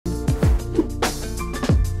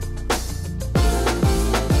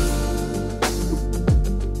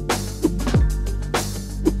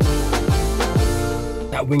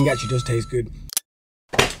wing actually does taste good.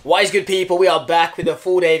 What is good, people? We are back with a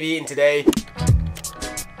full day of eating today.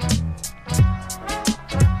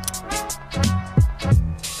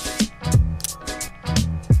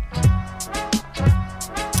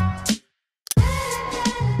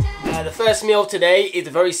 The first meal of today is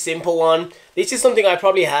a very simple one. This is something I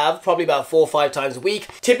probably have about 4 or 5 times a week.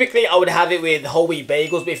 Typically I would have it with whole wheat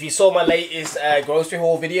bagels, but if you saw my latest grocery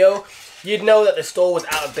haul video, you'd know that the store was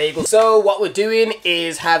out of bagels. So what we're doing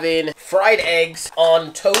is having fried eggs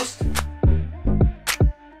on toast.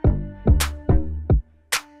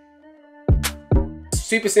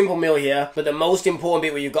 Super simple meal here, but the most important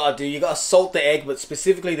bit what you gotta do, you gotta salt the egg, but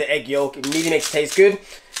specifically the egg yolk. It really makes it taste good.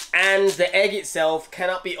 And the egg itself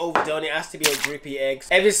cannot be overdone. It has to be a drippy egg.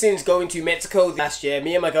 Ever since going to Mexico last year,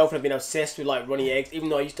 me and my girlfriend have been obsessed with like runny eggs, even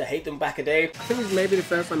though I used to hate them back a day. I think it's maybe the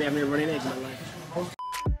first time I'm having a running egg in my life.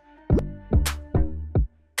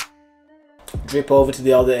 Drip over to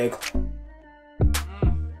the other egg.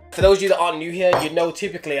 For those of you that aren't new here, you'd know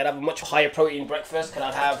typically I'd have a much higher protein breakfast, because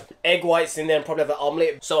I'd have egg whites in there and probably have an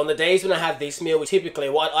omelette. So on the days when I have this meal, typically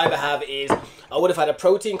what I either have is I would have had a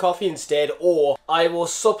protein coffee instead, or I will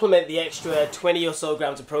supplement the extra 20 or so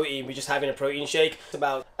grams of protein with just having a protein shake. It's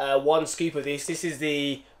about 1 scoop of this. This is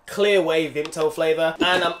the Clear Whey Vimto flavour,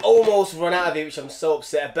 and I'm almost run out of it, which I'm so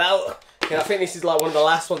upset about. And I think this is like one of the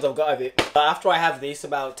last ones I've got of it. But after I have this,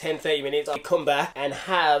 about 10-30 minutes, I come back and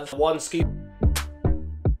have 1 scoop.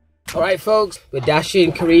 Alright folks, we're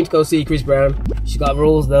dashing Kareen to go see Chris Brown. She got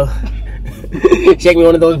rules though. She ain't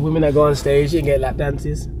one of those women that go on stage and get lap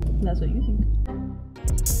dances. That's what you think.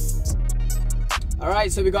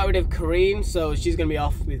 Alright, so we got rid of Kareen, so she's going to be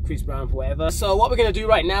off with Chris Brown for whatever. So what we're going to do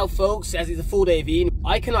right now, folks, as it's a full day of eating,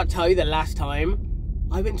 I cannot tell you the last time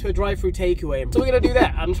I went to a drive-thru takeaway. So we're going to do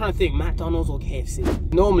that. I'm trying to think, McDonald's or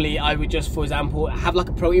KFC. Normally, I would just, for example, have like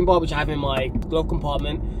a protein bar, which I have in my glove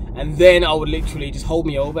compartment, and then I would literally just hold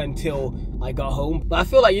me over until I got home. But I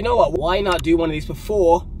feel like, you know what, why not do one of these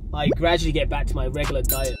before I gradually get back to my regular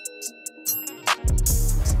diet?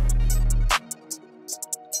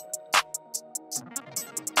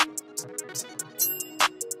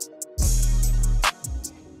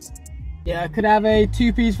 Yeah, I could have a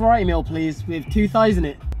 2-piece variety meal, please, with 2 thighs in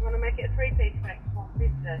it. You want to make it a 3-piece next? What's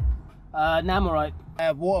this then? Nah, I'm alright.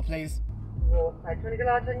 Water, please. Water. Do you want to go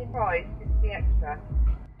large on your fries? This is the extra.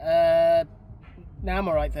 Nah, I'm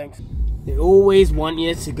alright, thanks. They always want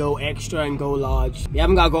you to go extra and go large. You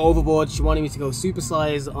haven't got to go overboard. She wanted me to go super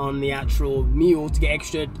size on the actual meal to get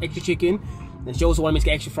extra chicken. And she also wanted me to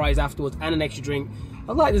get extra fries afterwards and an extra drink.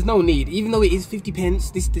 I was like, there's no need. Even though it is 50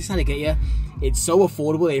 pence, this is how they get you. It's so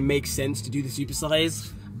affordable, it makes sense to do the super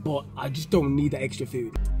size. But I just don't need that extra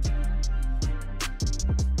food.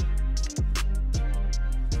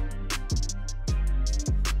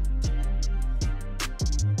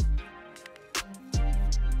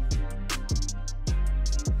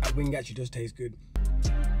 That wing actually does taste good.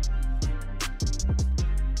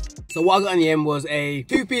 So what I got in the end was a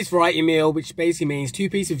 2-piece variety meal, which basically means 2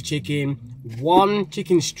 pieces of chicken, 1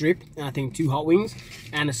 chicken strip, and I think 2 hot wings,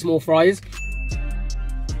 and a small fries.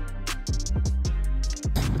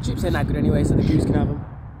 The chips ain't that good anyway, so the goose can have them.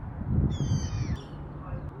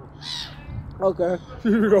 Okay,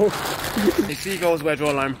 here we go. The seagulls were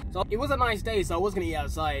draw line. So it was a nice day, so I was gonna eat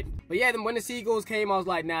outside. But yeah, then when the seagulls came, I was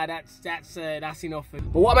like, nah, that's enough. But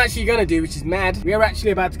what I'm actually gonna do, which is mad, we are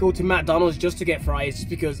actually about to go to McDonald's just to get fries, just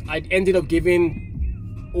because I ended up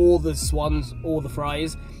giving all the swans all the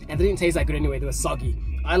fries, and they didn't taste that good anyway. They were soggy.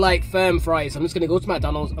 I like firm fries, so I'm just gonna go to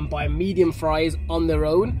McDonald's and buy medium fries on their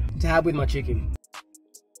own to have with my chicken.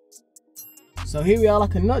 So here we are,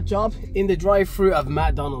 like a nut job in the drive-thru of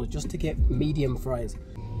McDonald's just to get medium fries.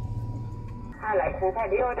 Hello, can I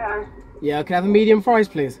take the order? Yeah, can I have a medium fries,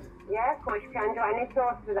 please? Yeah, of course you can. Do any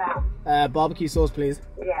sauce for that? Barbecue sauce, please.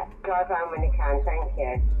 Yeah, drive home when you can, thank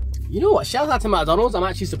you. You know what, shout out to McDonald's, I'm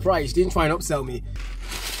actually surprised you didn't try and upsell me.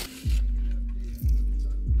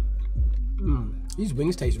 These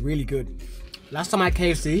wings taste really good. Last time I had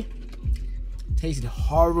KFC, it tasted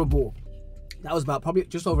horrible. That was about probably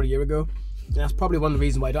just over a year ago. And that's probably one of the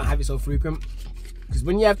reasons why I don't have it so frequent. Because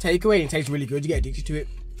when you have takeaway and it tastes really good, you get addicted to it.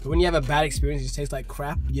 But when you have a bad experience, it just tastes like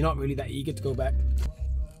crap, you're not really that eager to go back.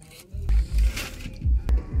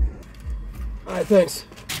 Alright, thanks.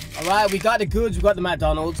 Alright, we got the goods, we got the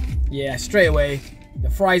McDonald's. Yeah, straight away. The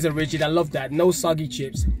fries are rigid, I love that. No soggy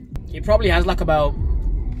chips. It probably has like about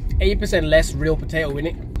 8% less real potato in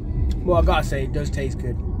it. Well, I've got to say, it does taste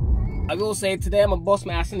good. I will say today I'm gonna bust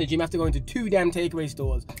my ass in the gym after going to 2 damn takeaway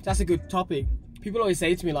stores. That's a good topic. People always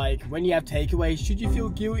say to me like, when you have takeaway, should you feel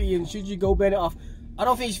guilty and should you go burn it off? I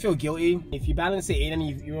don't think you should feel guilty. If you balance it in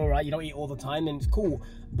and you're alright, you don't eat all the time, then it's cool.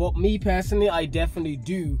 But me personally, I definitely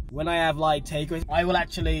do. When I have like takeaways, I will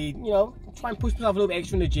actually, you know, try and push myself a little bit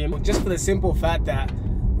extra in the gym. Just for the simple fact that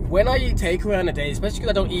when I eat takeaway on a day, especially because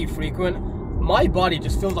I don't eat frequent, my body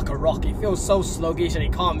just feels like a rock. It feels so sluggish and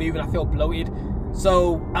it can't move and I feel bloated.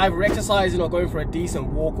 So either exercising or going for a decent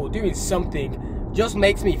walk or doing something just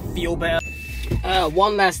makes me feel better.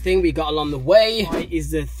 One last thing we got along the way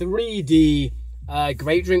is the 3D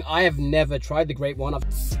grape drink. I have never tried the grape one.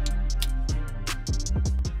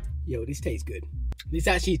 Yo, this tastes good. This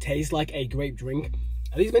actually tastes like a grape drink.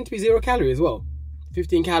 And it's meant to be 0 calorie as well.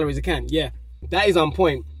 15 calories a can. Yeah, that is on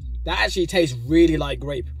point. That actually tastes really like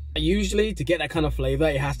grape. Usually, to get that kind of flavor,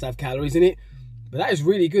 it has to have calories in it. But that is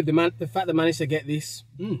really good. The fact that I managed to get this.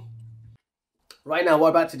 Right now, what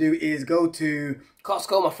I'm about to do is go to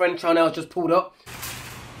Costco. My friend Chanel just pulled up.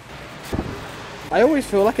 I always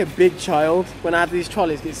feel like a big child when I have these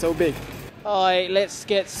trolleys get so big. Alright, let's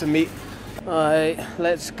get some meat. Alright,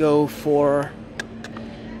 let's go for...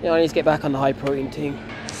 You know, I need to get back on the high protein thing.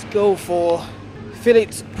 Let's go for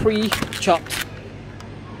fillets pre-chopped.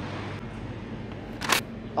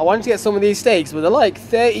 I wanted to get some of these steaks, but they're like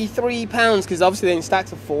 £33 because obviously they're in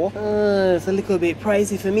stacks of 4. It's a little bit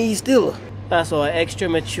pricey for me still. That's all right, extra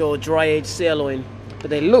mature dry-aged sirloin. But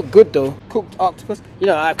they look good though. Cooked octopus. You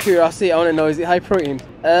know, out of curiosity, I want to know, is it high protein?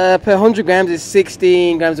 Per 100 grams is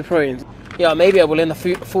 16 grams of protein. Yeah, maybe I will end the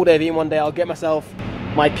full day of eating one day. I'll get myself,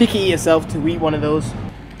 my picky eater self, to eat one of those.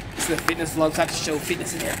 This is a fitness vlog, so I have to show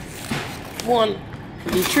fitness in here. One.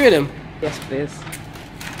 Can you trim them? Yes, please.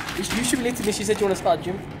 You should be listening to me. She said you want to start a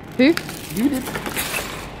gym. Who? You did.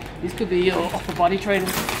 This could be your upper body training.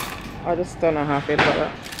 I just don't know how I feel about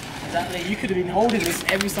that. Exactly. You could have been holding this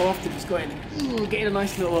every so often, just going, ooh, getting a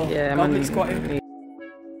nice little goblet squatting.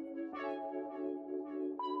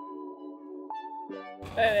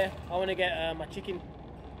 There, I want to get my chicken.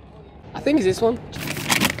 I think it's this one.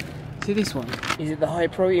 See this one? Is it the high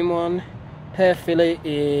protein one? Per fillet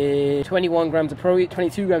is 21 grams of protein,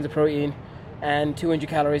 22 grams of protein, and 200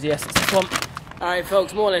 calories. Yes, it's this one. Alright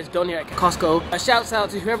folks, more or less done here at Costco. A shout out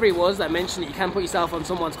to whoever it was that mentioned that you can put yourself on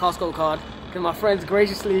someone's Costco card. Because my friend's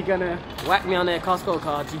graciously gonna whack me on their Costco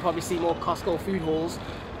cards. You probably see more Costco food hauls.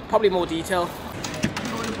 Probably more detail.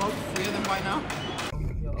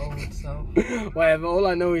 Whatever, all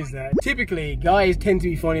I know is that typically guys tend to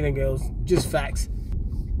be funnier than girls. Just facts.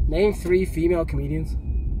 Name 3 female comedians.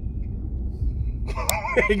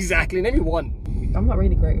 Exactly, name me 1. I'm not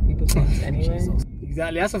really great with people's names anyway. Jesus.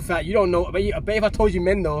 Exactly, that's a fact. You don't know. I bet if I told you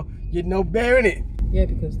men though, you'd know better, innit? Yeah,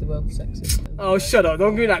 because the world's sexist. Oh, shut up.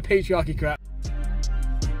 Don't give me that patriarchy crap.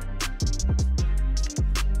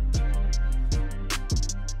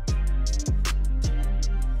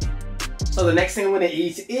 So the next thing I'm going to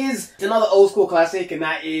eat is another old school classic, and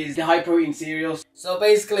that is the high protein cereals. So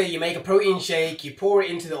basically you make a protein shake, you pour it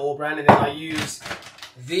into the all brand, and then I use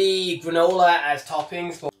the granola as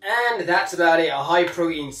toppings. And that's about it, a high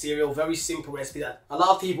protein cereal, very simple recipe that a lot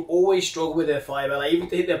of people always struggle with their fibre. Like even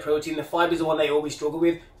to hit their protein, the fibre is the one they always struggle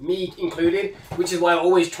with, me included, which is why I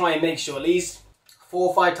always try and make sure at least 4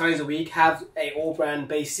 or 5 times a week have a all brand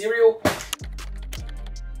based cereal.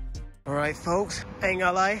 Alright folks, ain't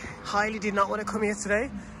gonna lie, highly did not want to come here today.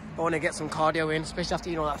 I want to get some cardio in, especially after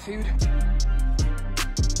eating all that food.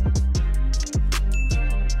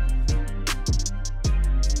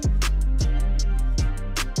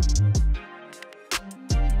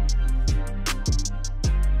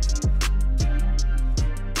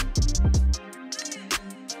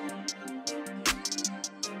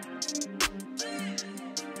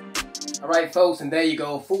 Alright folks, and there you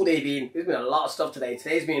go, full day of eating. There's been a lot of stuff today.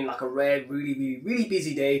 Today's been like a rare, really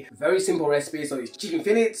busy day. Very simple recipe. So it's chicken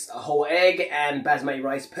fillets, a whole egg, and basmati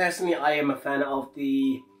rice. Personally, I am a fan of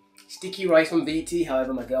the sticky rice from VT.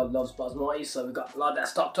 However, my girl loves basmati, so we've got a lot of that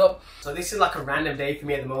stocked up. So this is like a random day for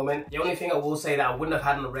me at the moment. The only thing I will say that I wouldn't have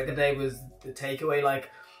had on a regular day was the takeaway. Like,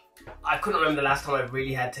 I couldn't remember the last time I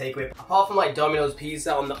really had takeaway. Apart from like Domino's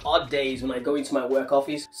pizza on the odd days when I go into my work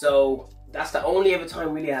office. So that's the only other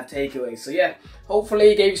time really I have takeaway. So yeah,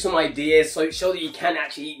 hopefully it gave you some ideas, so it showed that you can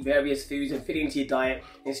actually eat various foods and fit into your diet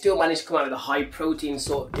and still manage to come out with a high protein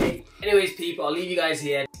sort of day. Anyways people, I'll leave you guys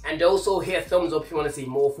here, and also hit a thumbs up if you want to see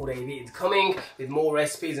more full day eating coming with more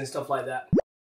recipes and stuff like that.